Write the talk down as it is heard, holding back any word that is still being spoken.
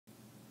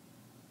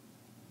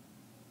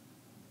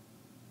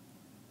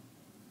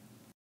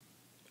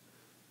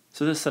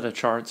So this set of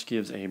charts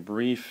gives a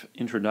brief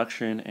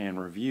introduction and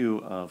review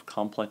of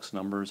complex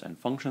numbers and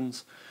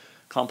functions.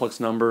 Complex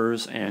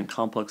numbers and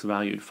complex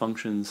valued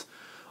functions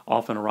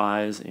often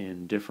arise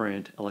in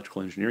different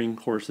electrical engineering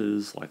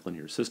courses like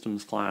linear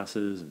systems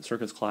classes and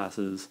circuits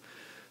classes.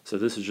 So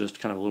this is just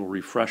kind of a little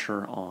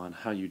refresher on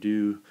how you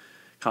do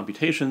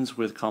computations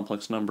with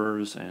complex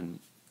numbers and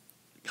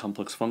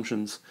complex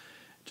functions,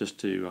 just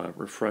to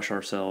refresh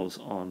ourselves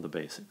on the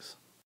basics.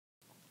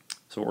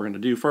 So what we're going to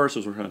do first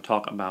is we're going to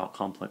talk about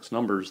complex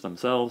numbers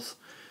themselves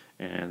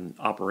and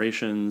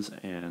operations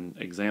and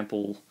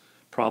example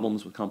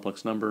problems with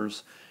complex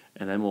numbers,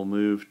 and then we'll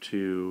move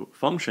to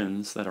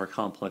functions that are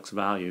complex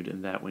valued,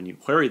 and that when you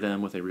query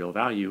them with a real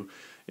value,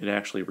 it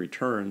actually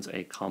returns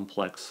a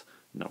complex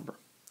number.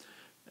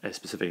 A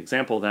specific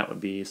example of that would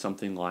be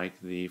something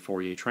like the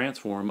Fourier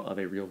transform of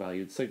a real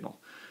valued signal.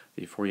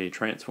 The Fourier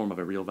transform of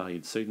a real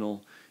valued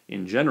signal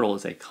in general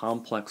is a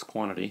complex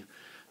quantity.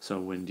 So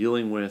when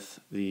dealing with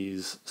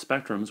these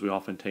spectrums, we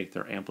often take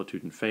their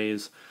amplitude and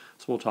phase.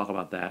 So we'll talk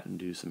about that and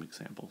do some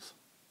examples.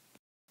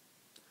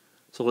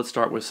 So let's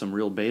start with some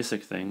real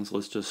basic things.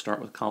 Let's just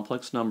start with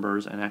complex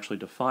numbers and actually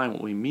define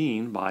what we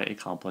mean by a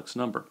complex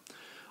number.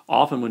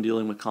 Often when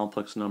dealing with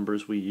complex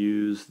numbers, we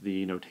use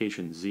the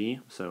notation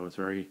z. So it's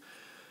very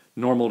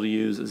normal to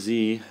use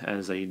z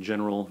as a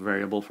general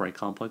variable for a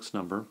complex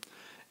number.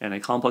 And a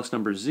complex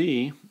number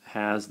z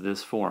has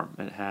this form.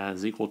 It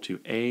has equal to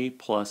a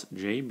plus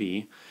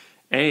jb.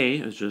 A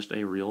is just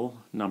a real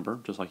number,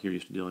 just like you're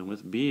used to dealing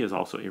with. B is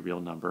also a real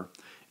number.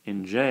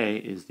 And j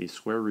is the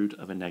square root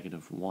of a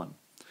 -1.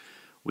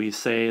 We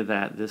say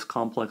that this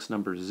complex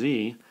number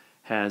z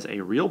has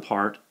a real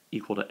part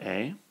equal to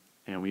a,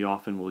 and we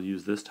often will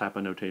use this type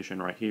of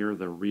notation right here,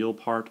 the real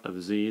part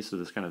of z, so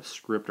this kind of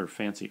script or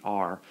fancy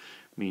r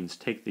means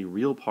take the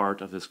real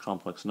part of this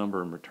complex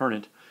number and return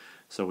it.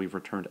 So we've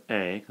returned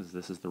a, because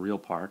this is the real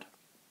part.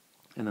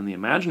 And then the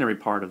imaginary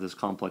part of this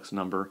complex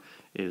number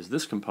is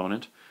this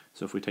component.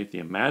 So if we take the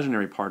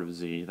imaginary part of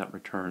z, that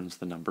returns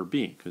the number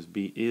b, because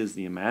b is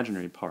the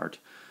imaginary part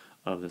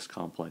of this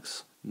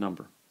complex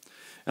number.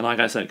 And like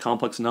I said,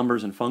 complex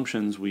numbers and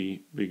functions,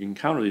 we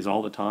encounter these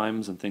all the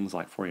times in things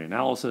like Fourier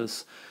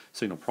analysis,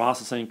 signal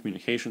processing,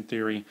 communication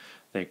theory.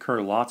 They occur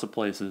lots of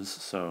places,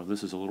 so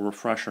this is a little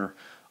refresher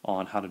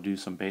on how to do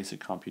some basic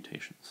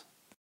computations.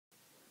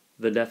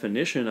 The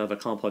definition of a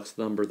complex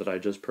number that I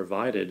just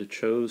provided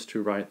chose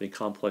to write the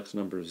complex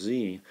number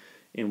z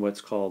in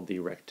what's called the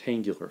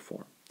rectangular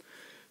form.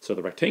 So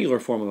the rectangular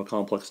form of a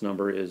complex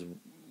number is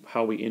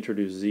how we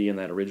introduce z in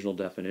that original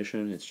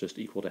definition. It's just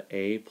equal to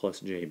a plus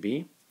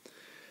jb.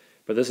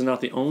 But this is not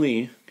the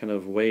only kind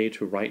of way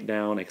to write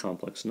down a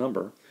complex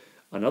number.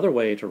 Another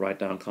way to write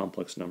down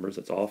complex numbers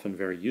that's often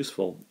very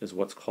useful is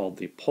what's called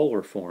the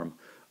polar form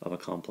of a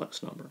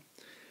complex number.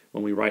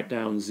 When we write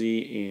down z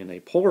in a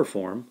polar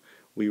form,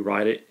 we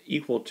write it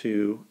equal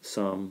to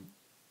some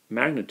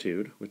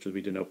magnitude, which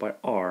we denote by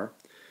r,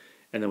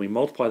 and then we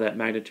multiply that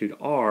magnitude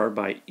r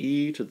by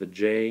e to the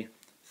j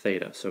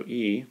theta. So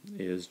e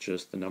is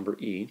just the number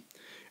e,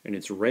 and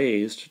it's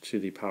raised to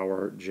the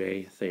power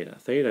j theta.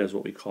 Theta is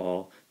what we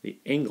call the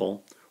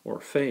angle or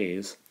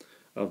phase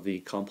of the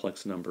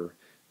complex number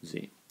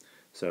z.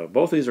 So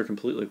both of these are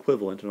completely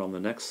equivalent, and on the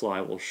next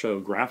slide we'll show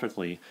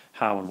graphically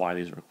how and why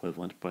these are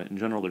equivalent. But in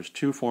general, there's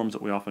two forms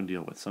that we often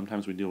deal with.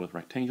 Sometimes we deal with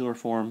rectangular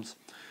forms,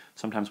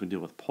 sometimes we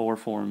deal with polar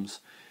forms,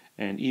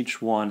 and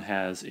each one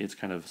has its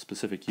kind of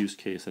specific use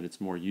case that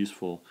it's more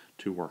useful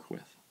to work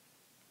with.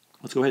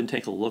 Let's go ahead and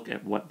take a look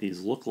at what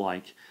these look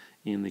like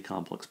in the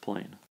complex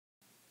plane.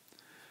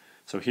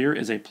 So here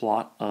is a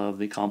plot of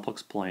the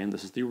complex plane.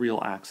 This is the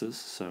real axis,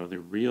 so the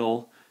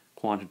real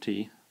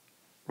quantity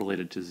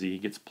related to z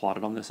gets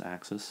plotted on this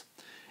axis,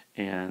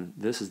 and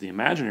this is the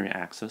imaginary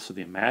axis, so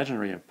the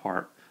imaginary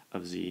part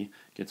of z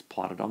gets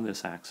plotted on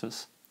this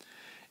axis.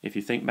 If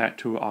you think back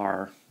to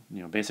our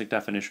basic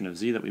definition of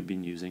z that we've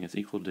been using, it's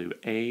equal to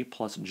a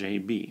plus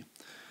jb.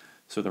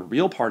 So the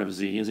real part of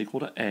z is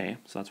equal to a,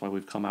 so that's why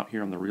we've come out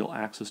here on the real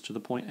axis to the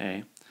point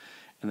a,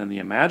 and then the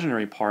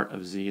imaginary part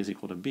of z is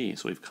equal to b,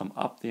 so we've come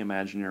up the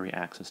imaginary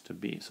axis to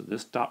b. So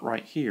this dot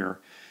right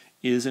here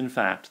is in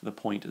fact the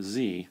point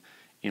z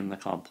in the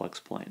complex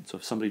plane. So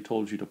if somebody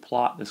told you to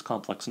plot this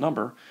complex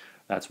number,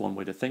 that's one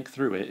way to think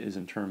through it, is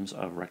in terms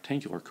of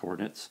rectangular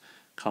coordinates.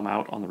 Come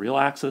out on the real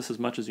axis as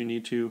much as you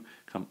need to,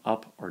 come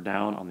up or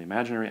down on the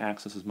imaginary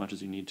axis as much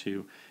as you need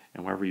to,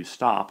 and wherever you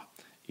stop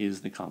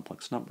is the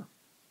complex number.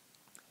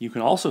 You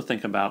can also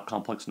think about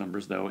complex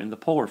numbers, though, in the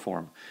polar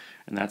form,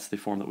 and that's the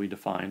form that we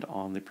defined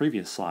on the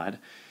previous slide.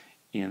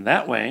 In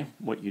that way,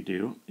 what you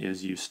do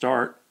is you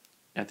start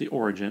at the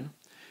origin,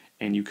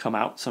 and you come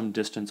out some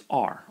distance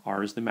r.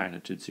 R is the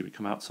magnitude, so you would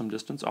come out some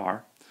distance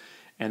r,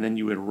 and then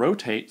you would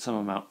rotate some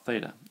amount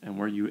theta, and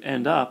where you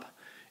end up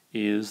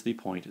is the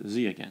point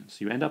z again.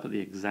 So you end up at the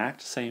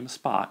exact same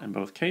spot in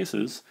both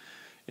cases.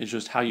 It's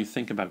just how you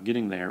think about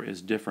getting there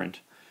is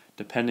different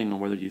depending on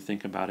whether you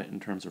think about it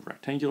in terms of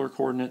rectangular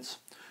coordinates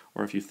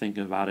or if you think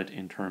about it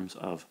in terms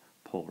of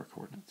polar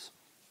coordinates.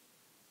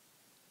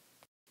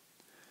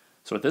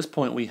 So at this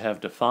point we have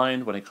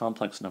defined what a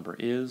complex number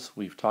is.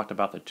 We've talked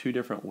about the two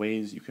different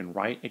ways you can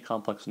write a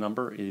complex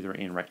number, either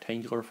in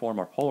rectangular form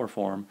or polar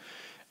form,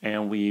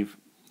 and we've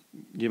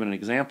given an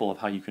example of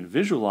how you can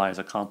visualize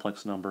a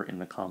complex number in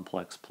the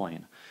complex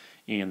plane.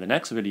 In the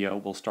next video,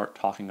 we'll start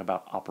talking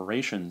about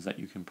operations that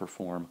you can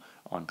perform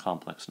on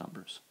complex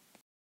numbers.